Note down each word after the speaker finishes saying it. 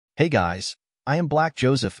Hey guys, I am Black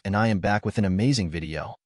Joseph and I am back with an amazing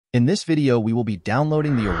video. In this video we will be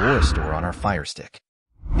downloading the Aurora Store on our FireStick.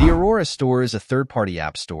 The Aurora Store is a third-party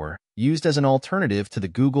app store, used as an alternative to the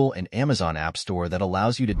Google and Amazon App Store that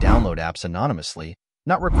allows you to download apps anonymously,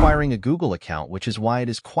 not requiring a Google account, which is why it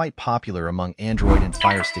is quite popular among Android and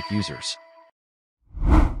FireStick users.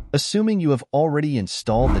 Assuming you have already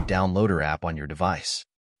installed the downloader app on your device,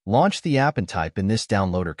 launch the app and type in this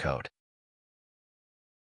downloader code.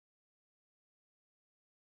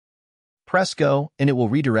 Press go, and it will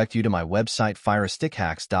redirect you to my website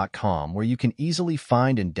FirestickHacks.com, where you can easily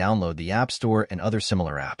find and download the App Store and other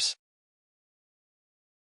similar apps.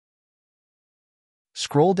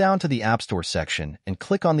 Scroll down to the App Store section and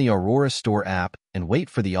click on the Aurora Store app and wait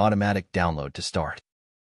for the automatic download to start.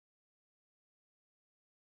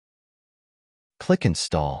 Click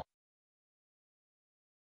Install.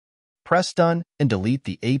 Press Done and delete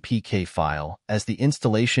the APK file as the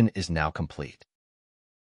installation is now complete.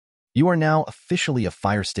 You are now officially a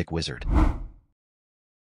FireStick wizard.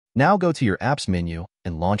 Now go to your Apps menu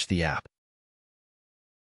and launch the app.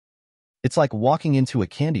 It's like walking into a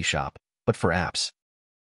candy shop, but for apps.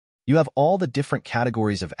 You have all the different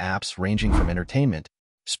categories of apps ranging from entertainment,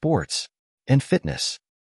 sports, and fitness.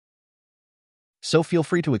 So feel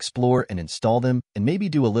free to explore and install them and maybe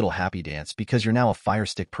do a little happy dance because you're now a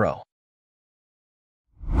FireStick Pro.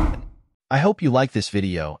 I hope you liked this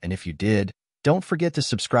video, and if you did, don't forget to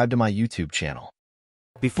subscribe to my YouTube channel.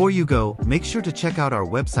 Before you go, make sure to check out our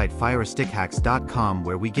website FirestickHacks.com,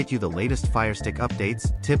 where we get you the latest FireStick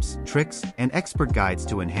updates, tips, tricks, and expert guides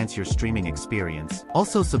to enhance your streaming experience.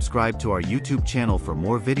 Also subscribe to our YouTube channel for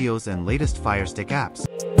more videos and latest FireStick apps.